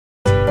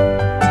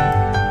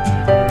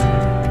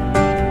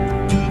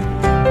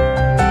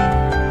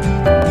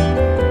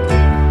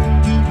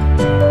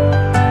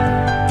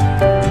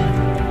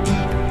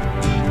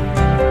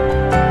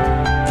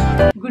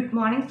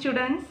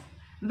students,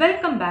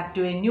 welcome back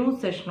to a new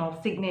session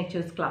of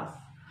signatures class.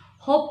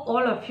 Hope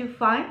all of you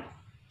fine.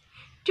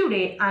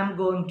 Today I am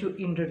going to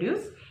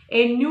introduce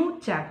a new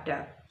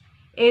chapter,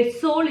 a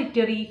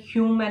solitary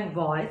human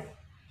voice,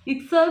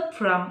 excerpt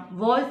from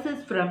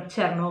Voices from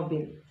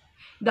Chernobyl,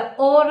 the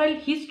oral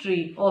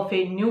history of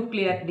a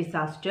nuclear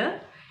disaster,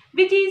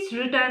 which is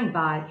written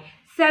by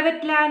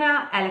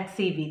Svetlana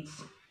Alexievich,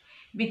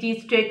 which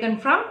is taken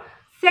from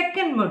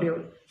second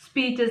module,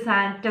 Speeches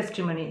and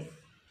Testimonies.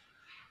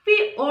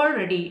 We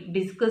already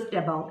discussed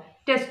about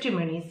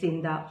testimonies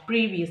in the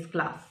previous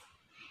class.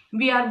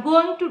 We are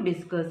going to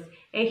discuss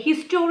a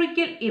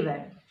historical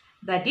event,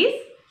 that is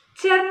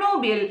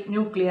Chernobyl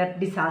nuclear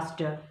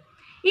disaster.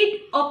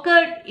 It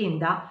occurred in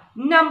the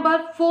number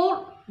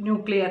 4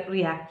 nuclear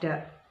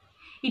reactor.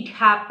 It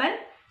happened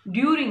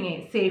during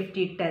a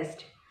safety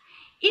test.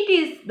 It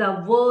is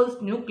the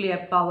worst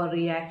nuclear power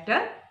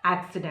reactor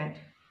accident.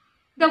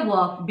 The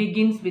work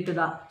begins with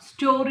the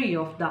story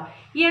of the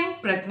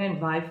young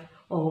pregnant wife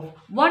of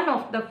one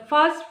of the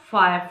first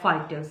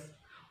firefighters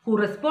who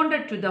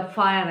responded to the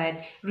fire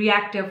at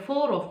reactor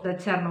 4 of the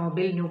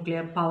Chernobyl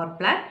nuclear power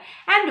plant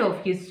and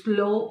of his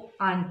slow,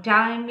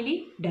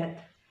 untimely death.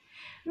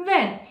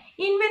 When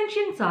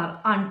inventions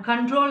are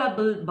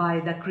uncontrollable by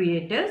the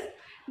creators,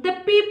 the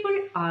people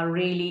are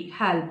really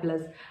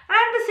helpless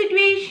and the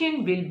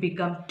situation will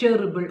become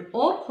terrible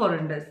or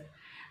horrendous.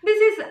 This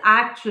is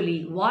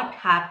actually what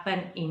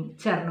happened in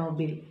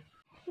Chernobyl.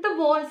 The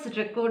voice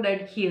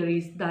recorded here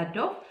is that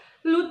of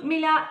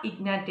Lyudmila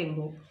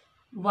Ignatenko,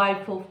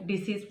 wife of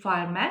deceased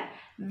fireman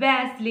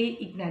Vasily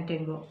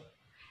Ignatenko.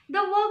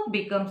 The work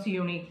becomes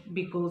unique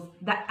because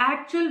the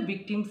actual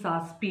victims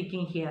are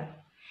speaking here,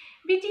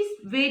 which is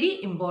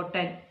very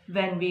important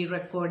when we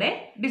record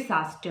a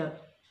disaster.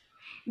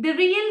 The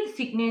real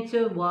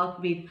signature work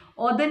with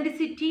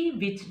authenticity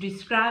which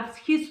describes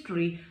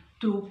history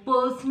through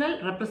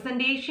personal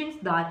representations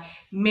that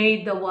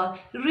made the work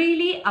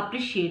really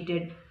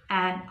appreciated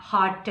and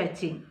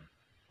heart-touching.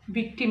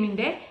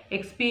 വിക്ടിമിൻ്റെ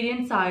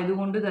experience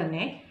ആയതുകൊണ്ട്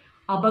തന്നെ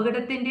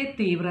അപകടത്തിൻ്റെ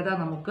തീവ്രത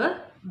നമുക്ക്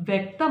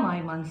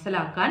വ്യക്തമായി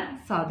മനസ്സിലാക്കാൻ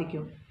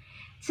സാധിക്കും.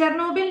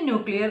 Chernobyl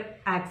nuclear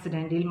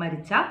ആക്സിഡൻറ്റിൽ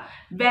മരിച്ച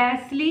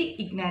Vasily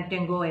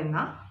ഇഗ്നാറ്റെങ്കോ എന്ന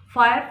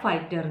fire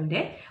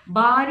ഫൈറ്ററിൻ്റെ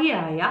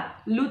ഭാര്യയായ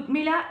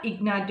ലുദ്മില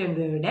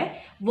ഇഗ്നാറ്റെങ്കോയുടെ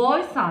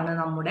വോയിസ് ആണ്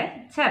നമ്മുടെ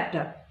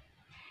ചാപ്റ്റർ.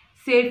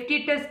 സേഫ്റ്റി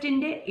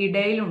ടെസ്റ്റിൻ്റെ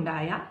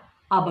ഇടയിലുണ്ടായ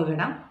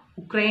അപകടം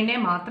ഉക്രൈനെ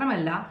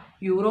മാത്രമല്ല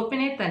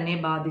യൂറോപ്പിനെ തന്നെ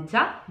ബാധിച്ച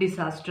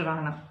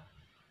ഡിസാസ്റ്ററാണ്.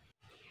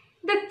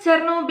 The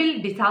Chernobyl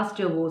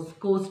disaster was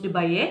caused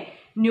by a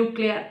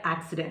nuclear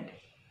accident,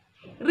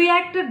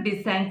 reactor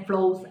design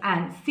flaws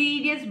and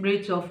serious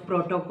breach of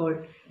protocol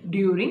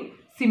during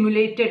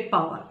simulated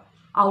power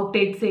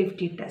outage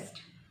safety test.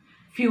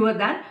 Fewer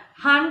than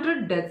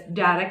 100 deaths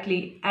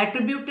directly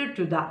attributed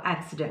to the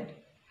accident.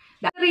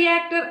 The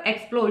reactor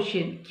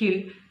explosion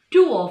killed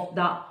 2 of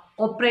the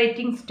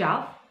operating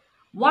staff,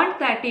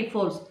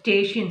 134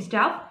 station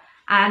staff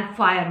and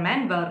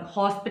firemen were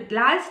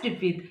hospitalized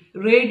with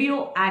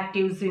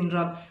radioactive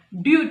syndrome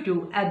due to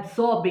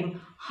absorbing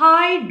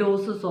high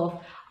doses of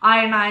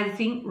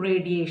ionizing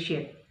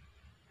radiation.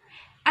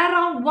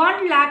 Around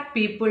 1 lakh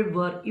people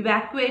were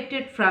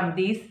evacuated from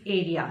these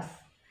areas.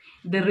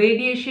 The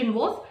radiation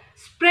was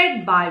spread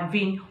by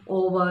wind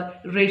over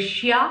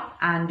Russia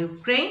and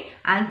Ukraine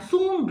and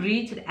soon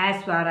reached as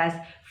far as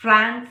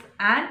France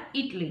and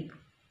Italy.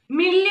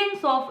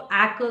 Millions of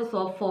acres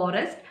of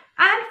forest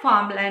and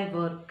farmland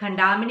were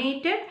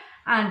contaminated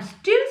and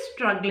still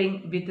struggling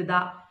with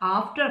the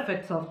after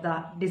effects of the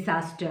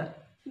disaster.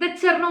 The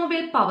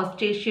Chernobyl power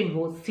station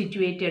was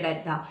situated at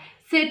the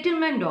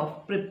settlement of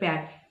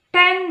Pripyat,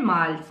 10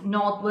 miles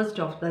northwest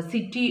of the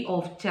city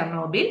of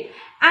Chernobyl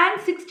and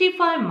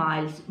 65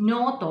 miles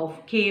north of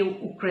Kiev,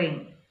 Ukraine.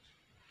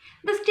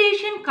 The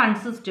station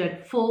consisted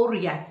 4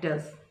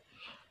 reactors,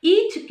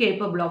 each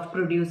capable of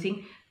producing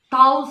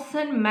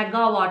 1000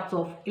 megawatts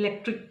of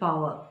electric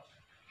power.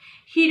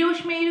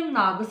 ഹിരോഷിമയിലും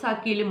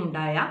നാഗസാക്കിയിലും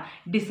ഉണ്ടായ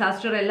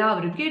disaster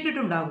എല്ലാവരും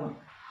കേട്ടിട്ടുണ്ടാകും.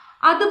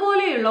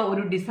 അതുപോലെയുള്ള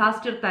ഒരു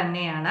disaster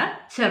തന്നെയാണ്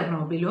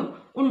ചെർണോബിലും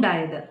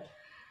ഉണ്ടായത്.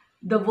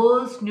 The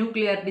worst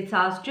nuclear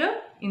disaster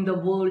in the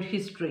world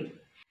history.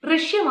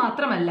 Russia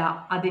മാത്രമല്ല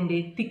അതിൻ്റെ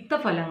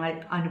തിക്തഫലങ്ങൾ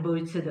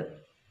അനുഭവിച്ചത്.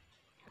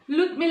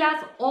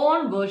 ലുദ്മിലാസ് on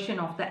version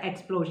of the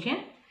explosion,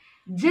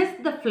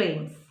 just the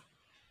flames,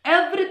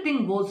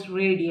 everything was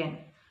radian,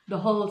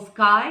 the whole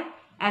sky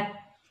A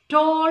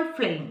toll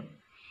flame,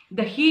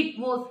 The heat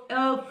was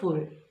awful.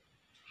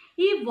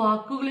 ഈ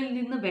വാക്കുകളിൽ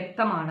നിന്ന്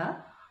വ്യക്തമാണ്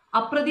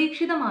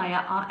അപ്രതീക്ഷിതമായ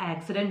ആ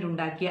ആക്സിഡന്റ്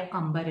ഉണ്ടാക്കിയ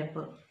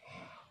അമ്പരപ്പ്.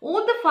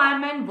 All the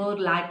firemen were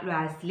like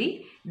Vasily.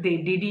 They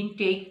didn't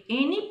take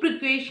any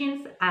precautions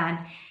and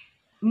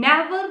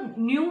never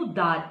knew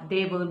that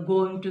they were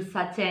going to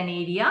such an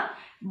area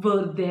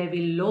where they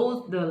will lose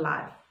their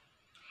life.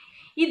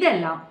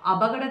 ഇതെല്ലാം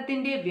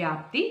അപകടത്തിൻ്റെ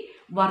വ്യാപ്തി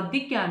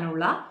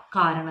വർദ്ധിക്കാനുള്ള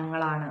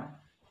കാരണങ്ങളാണ്.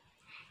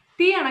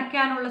 തീ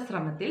അണയ്ക്കാനുള്ള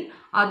ശ്രമത്തിൽ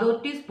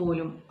അതോറിറ്റീസ്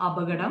പോലും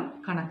അപകടം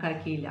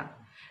കണക്കാക്കിയില്ല.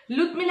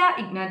 Lyudmila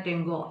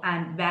Ignatenko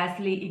and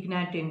Vasily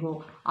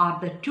Ignatenko are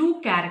the 2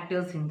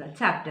 characters in the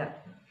chapter.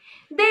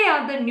 They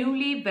are the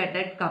newly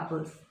wedded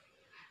couples.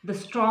 The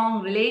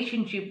strong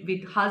relationship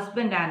with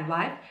husband and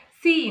wife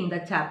see in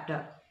the chapter.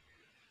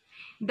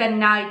 The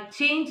night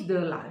changed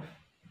their life.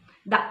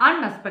 The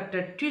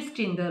unexpected twist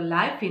in their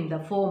life in the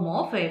form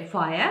of a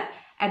fire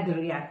at the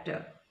reactor.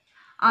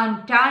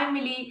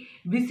 Untimely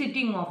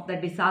visiting of the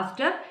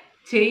disaster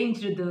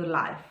changed their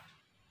life.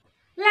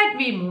 Let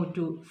me move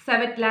to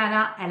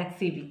Svetlana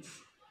Alexievich.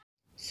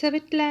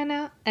 Svetlana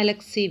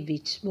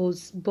Alexievich was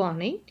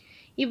born in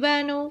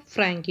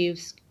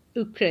Ivano-Frankivsk,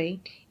 Ukraine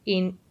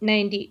in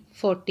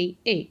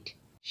 1948.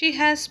 She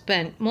has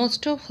spent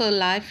most of her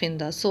life in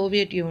the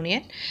Soviet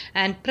Union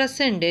and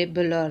present-day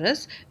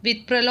Belarus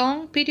with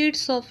prolonged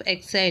periods of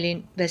exile in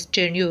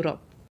Western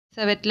Europe.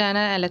 സെവറ്റ്ലാന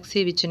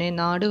അലക്സിവിച്ചിനെ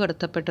നാട്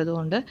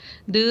കടത്തപ്പെട്ടതുകൊണ്ട്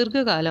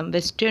ദീർഘകാലം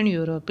western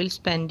യൂറോപ്പിൽ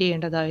spend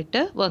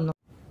ചെയ്യേണ്ടതായിട്ട് വന്നു.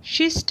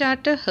 She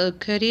started her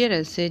career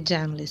as a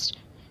journalist.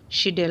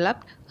 She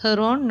developed her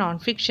own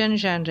non-fiction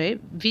genre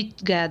which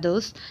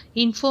gathers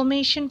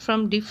information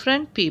from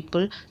different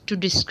people to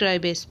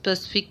describe a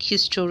specific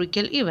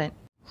historical event.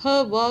 Her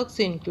works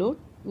include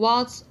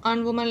What's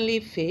Unwomanly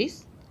Face,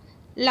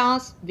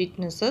 Last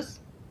Witnesses,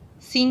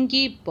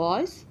 Singy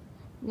Boys,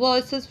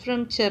 Voices from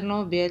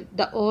Chernobyl,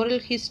 The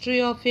Oral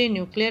History of a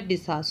Nuclear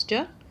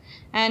Disaster,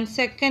 and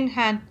Second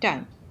Hand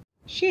Time.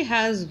 She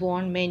has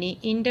won many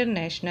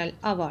international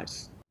awards.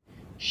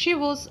 She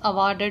was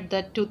awarded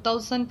the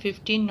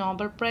 2015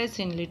 Nobel Prize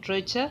in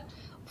Literature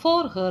for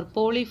her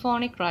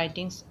polyphonic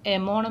writings, A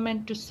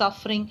Monument to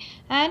Suffering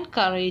and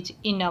Courage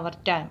in Our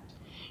Time.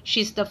 She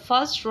is the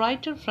first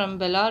writer from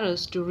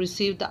Belarus to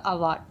receive the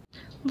award.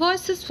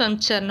 Voices from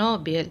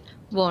Chernobyl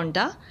won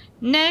the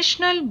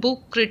National Book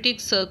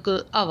Critics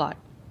Circle Award.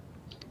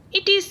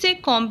 It is a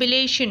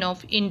compilation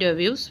of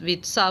interviews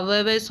with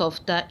survivors of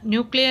the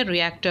nuclear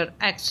reactor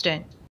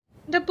accident.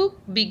 The book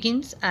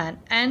begins and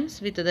ends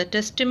with the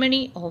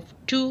testimony of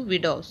two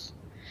widows.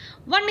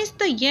 One is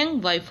the young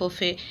wife of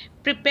a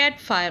prepared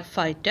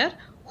firefighter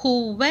who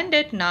went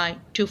at night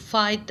to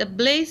fight the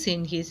blaze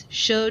in his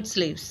shirt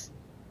sleeves.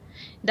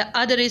 The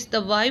other is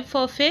the wife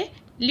of a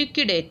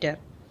liquidator,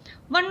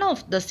 one of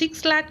the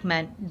 6 lakh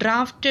men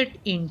drafted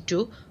in to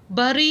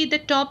bury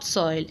the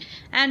topsoil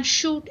and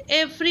shoot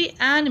every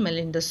animal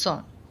in the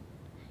zone.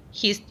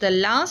 He is the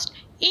last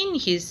in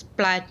his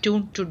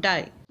platoon to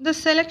die. The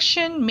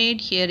selection made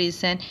here is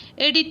an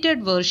edited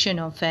version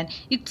of an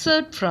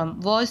excerpt from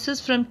Voices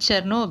from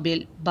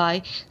Chernobyl by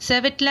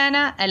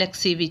Svetlana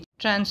Alexievich,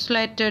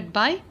 translated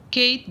by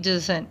Kate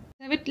Jason.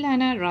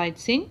 Svetlana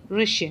writes in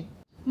Russian.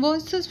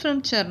 Voices from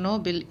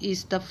Chernobyl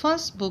is the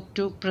first book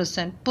to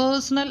present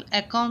personal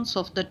accounts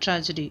of the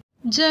tragedy.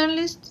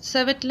 Journalist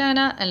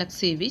Svetlana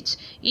Alexievich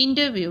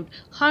interviewed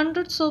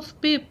hundreds of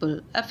people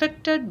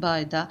affected by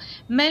the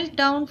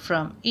meltdown,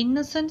 from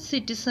innocent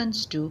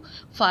citizens to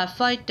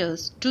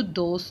firefighters to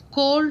those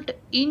called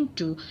in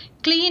to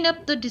clean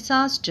up the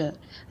disaster,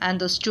 and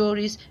the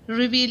stories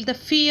reveal the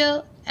fear,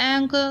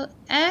 anger,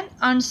 and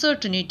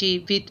uncertainty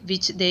with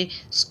which they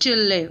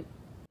still live.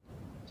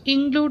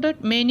 Included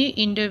many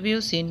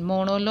interviews in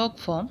monologue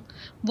form,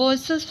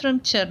 Voices from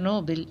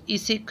Chernobyl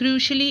is a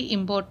crucially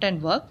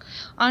important work,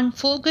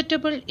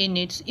 unforgettable in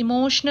its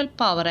emotional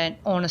power and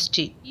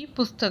honesty. ഈ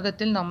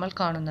പുസ്തകത്തിൽ നമ്മൾ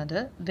കാണുന്നത്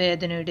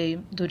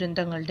വേദനയുടെയും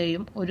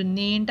ദുരന്തങ്ങളുടെയും ഒരു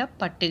നീണ്ട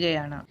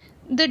പട്ടികയാണ്.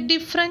 The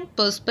different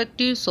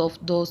perspectives of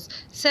those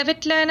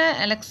Svetlana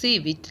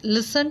Alexievich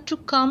listened to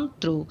come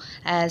through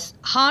as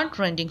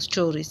heart-rending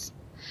stories.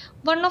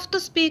 One of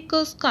the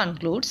speakers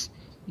concludes,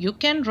 "You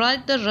can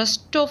write the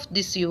rest of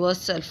this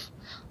yourself.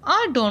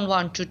 I don't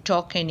want to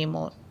talk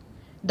anymore."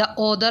 The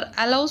author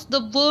allows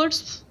the words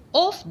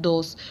of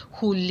those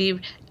who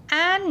lived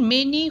and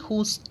many who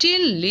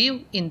still live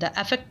in the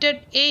affected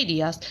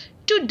areas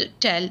to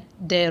tell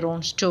their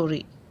own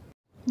story.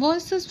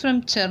 Voices from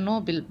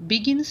Chernobyl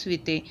begins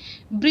with a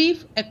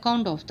brief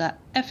account of the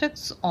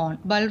effects on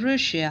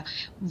Belarusia,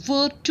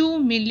 where 2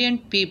 million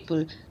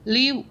people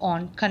live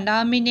on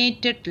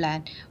contaminated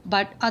land,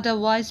 but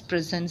otherwise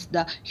presents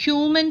the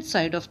human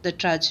side of the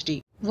tragedy.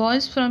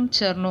 Voice from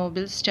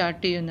Chernobyl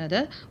start ചെയ്യുന്നത്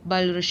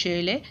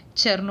ബെലാറൂസിയയിലെ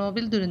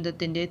ചെർണോബിൽ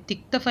ദുരന്തത്തിൻ്റെ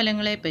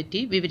തിക്തഫലങ്ങളെപ്പറ്റി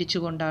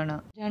വിവരിച്ചുകൊണ്ടാണ്.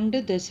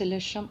 2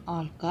 ദശലക്ഷം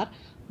ആൾക്കാർ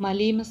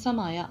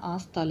മലീമസമായ ആ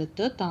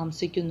സ്ഥലത്ത്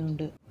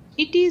താമസിക്കുന്നുണ്ട്.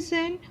 It is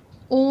an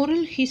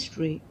oral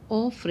history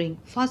offering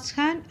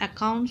first-hand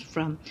accounts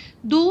from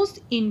those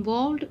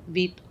involved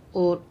with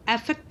or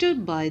affected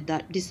by the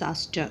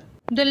disaster.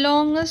 The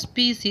longest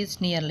piece is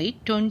nearly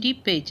 20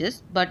 pages,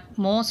 but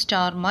most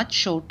are much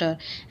shorter,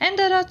 and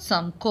there are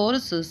some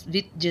choruses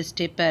with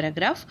just a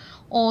paragraph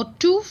or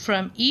two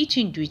from each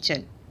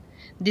individual.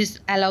 This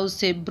allows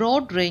a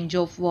broad range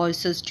of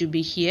voices to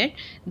be heard.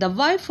 The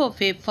wife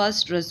of a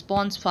first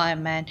response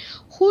fireman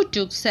who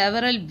took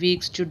several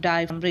weeks to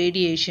die from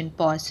radiation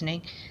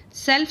poisoning,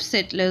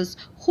 self-settlers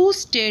who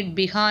stayed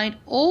behind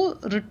or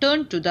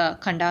returned to the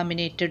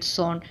contaminated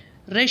zone,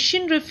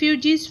 Russian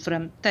refugees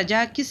from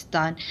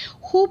Tajikistan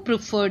who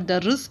preferred the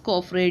risk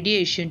of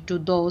radiation to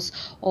those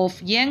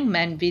of young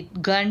men with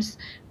guns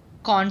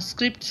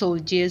conscript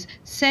soldiers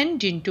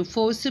sent in to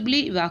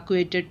forcibly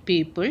evacuated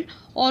people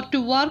or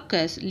to work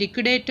as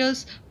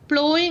liquidators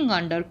plowing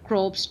under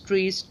crops,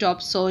 trees,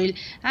 topsoil,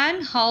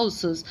 and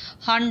houses,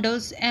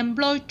 hunters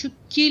employed to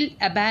kill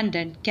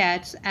abandoned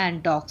cats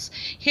and dogs,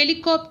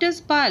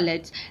 helicopters,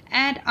 pilots,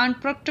 and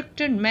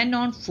unprotected men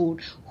on foot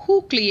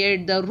who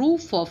cleared the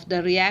roof of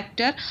the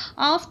reactor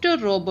after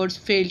robots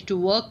failed to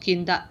work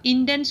in the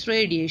intense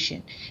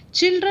radiation,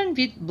 children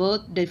with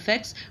birth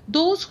defects,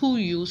 those who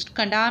used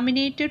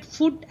contaminated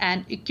food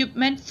and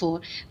equipment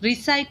for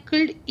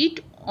recycled it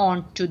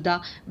onto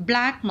the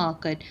black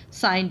market,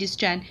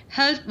 scientists and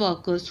health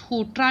workers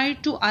who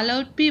tried to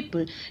alert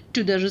people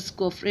to the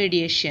risk of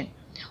radiation,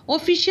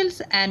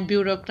 officials and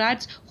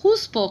bureaucrats who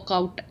spoke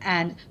out,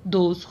 and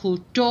those who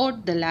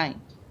toed the line.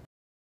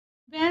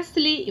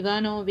 Vasily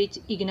Ivanovich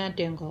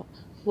Ignatenko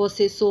was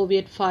a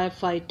Soviet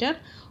firefighter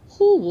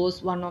who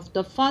was one of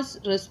the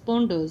first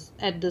responders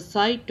at the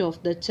site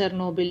of the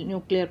Chernobyl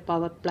nuclear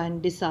power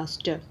plant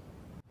disaster.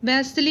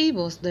 Vasily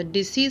was the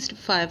deceased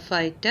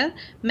firefighter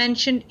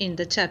mentioned in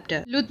the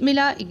chapter.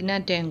 Lyudmila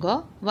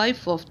Ignatenko,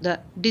 wife of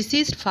the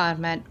deceased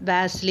fireman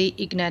Vasily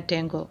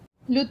Ignatenko.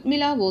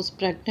 Lyudmila was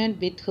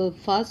pregnant with her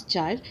first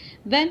child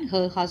when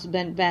her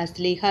husband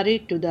Vasily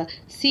hurried to the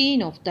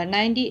scene of the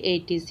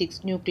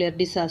 1986 nuclear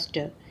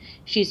disaster.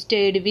 She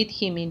stayed with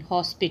him in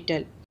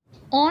hospital.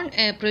 On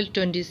April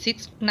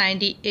 26,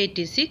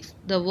 1986,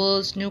 the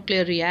worst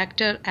nuclear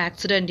reactor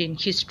accident in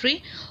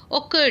history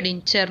occurred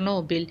in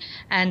Chernobyl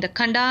and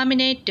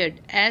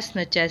contaminated as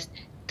much as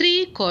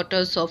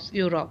 3/4 of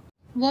Europe.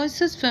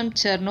 Voices from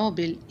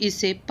Chernobyl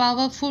is a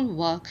powerful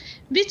work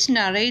which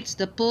narrates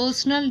the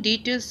personal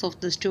details of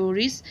the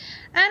stories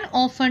and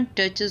often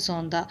touches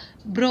on the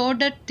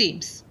broader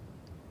themes.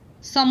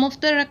 Some of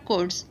the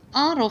records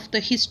are of the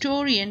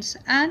historians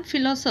and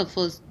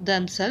philosophers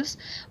themselves,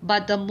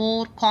 but the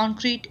more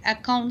concrete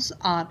accounts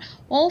are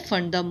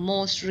often the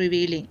most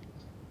revealing.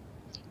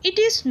 It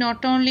is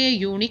not only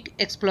a unique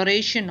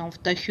exploration of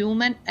the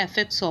human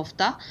effects of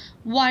the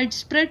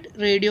widespread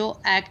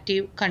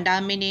radioactive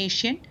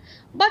contamination,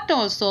 but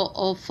also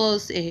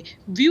offers a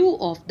view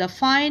of the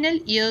final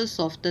years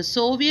of the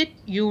Soviet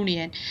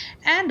Union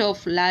and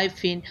of life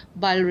in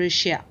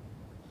Belarusia.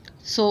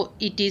 So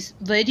it is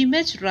very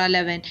much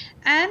relevant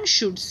and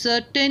should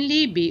certainly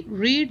be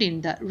read in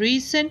the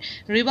recent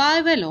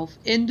revival of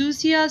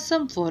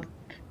enthusiasm for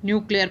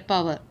nuclear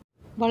power.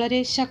 വളരെ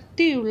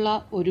ശക്തിയുള്ള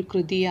ഒരു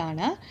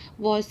കൃതിയാണ്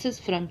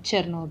voices from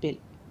Chernobyl.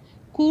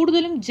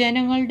 കൂടുതലും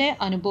ജനങ്ങളുടെ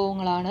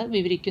അനുഭവങ്ങളാണ്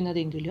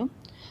വിവരിക്കുന്നതെങ്കിലും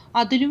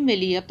അതിലും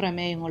വലിയ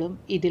പ്രമേയങ്ങളും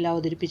ഇതിൽ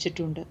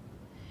അവതരിപ്പിച്ചിട്ടുണ്ട്.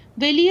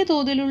 വലിയ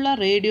തോതിലുള്ള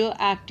റേഡിയോ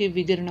ആക്റ്റീവ്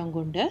വികിരണം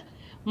കൊണ്ട്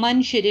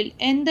മനുഷ്യരിൽ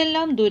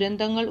എന്തെല്ലാം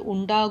ദുരന്തങ്ങൾ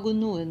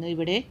ഉണ്ടാകുന്നുവെന്ന്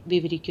ഇവിടെ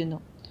വിവരിക്കുന്നു.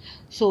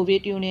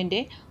 സോവിയറ്റ്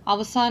യൂണിയൻ്റെ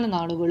അവസാന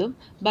നാളുകളും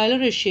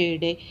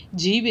ബെലറഷ്യയുടെ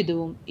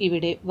ജീവിതവും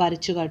ഇവിടെ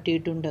വരച്ചു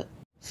കാട്ടിയിട്ടുണ്ട്.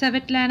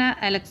 Svetlana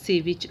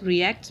Alexievich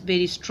reacts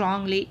very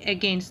strongly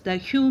against the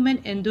human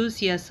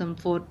enthusiasm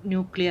for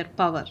nuclear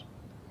power.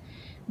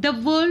 The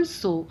world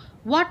saw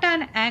what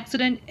an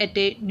accident at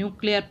a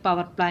nuclear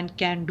power plant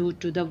can do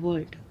to the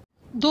world.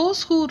 Those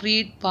who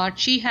read what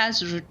she has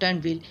written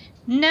will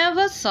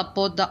never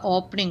support the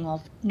opening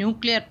of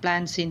nuclear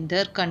plants in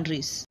their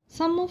countries.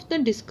 Some of the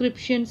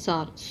descriptions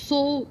are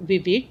so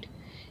vivid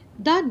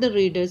that the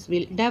readers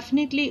will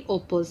definitely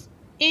oppose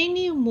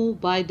any move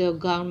by the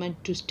government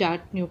to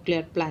start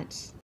nuclear plants.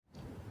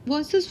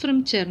 Voices from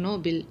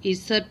Chernobyl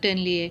is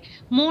certainly a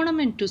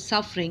monument to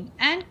suffering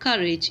and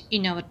courage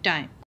in our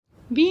time.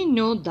 We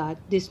know that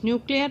this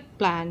nuclear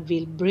plant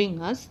will bring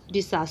us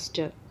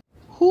disaster.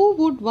 Who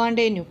would want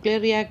a nuclear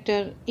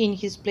reactor in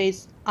his place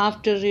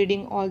after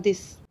reading all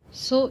this?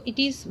 So it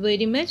is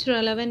very much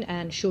relevant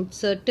and should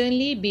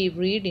certainly be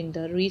read in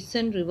the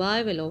recent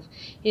revival of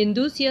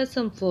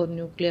enthusiasm for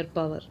nuclear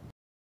power.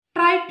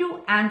 Try to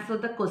answer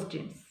the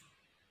questions.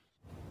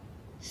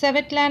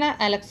 Svetlana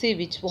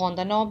Alexievich won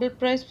the Nobel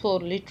Prize for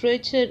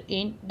Literature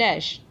in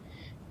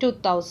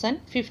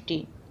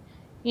 2015.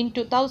 In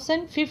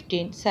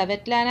 2015,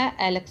 Svetlana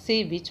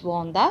Alexievich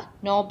won the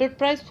Nobel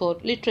Prize for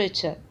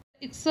Literature.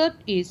 The excerpt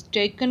is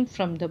taken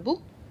from the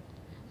book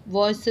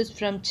Voices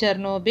from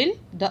Chernobyl,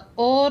 The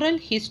Oral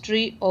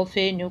History of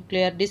a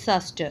Nuclear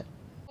Disaster.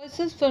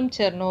 Voices from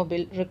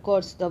Chernobyl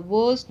records the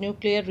worst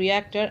nuclear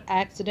reactor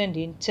accident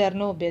in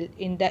Chernobyl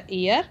in the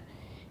year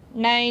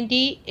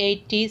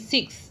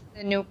 1986.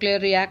 The nuclear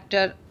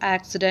reactor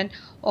accident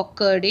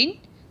occurred in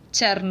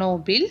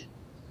Chernobyl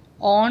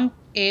on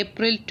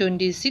April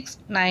 26,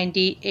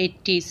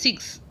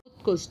 1986.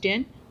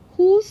 Question: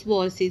 whose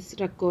voice is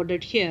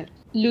recorded here?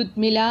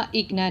 Lyudmila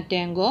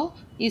Ignatenko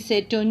is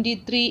a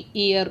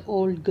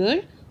 23-year-old girl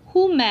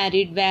who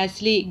married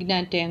Vasily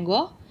Ignatenko.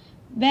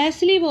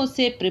 Vasily was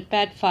a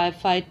prepared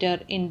firefighter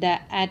in the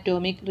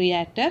atomic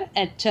reactor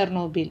at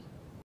Chernobyl.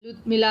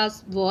 Lyudmila's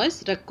voice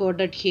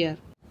recorded here.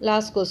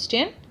 Last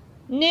question.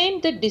 Name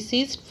the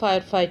deceased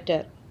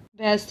firefighter.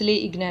 Vasily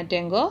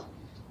Ignatenko.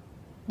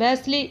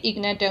 Vasily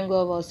Ignatenko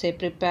was a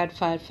prepared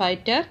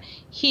firefighter.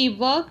 He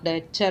worked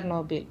at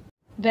Chernobyl.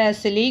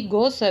 Vasily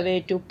goes away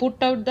to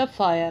put out the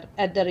fire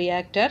at the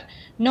reactor,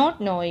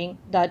 not knowing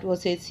that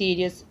was a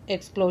serious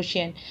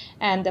explosion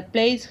and the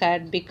place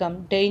had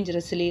become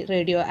dangerously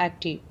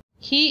radioactive.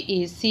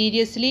 He is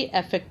seriously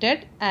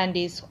affected and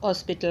is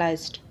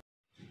hospitalized.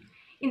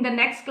 In the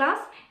next class,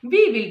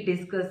 we will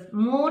discuss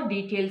more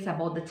details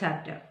about the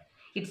chapter.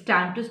 It's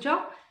time to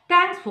stop.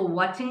 Thanks for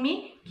watching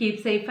me.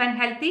 Keep safe and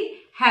healthy.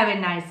 Have a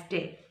nice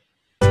day.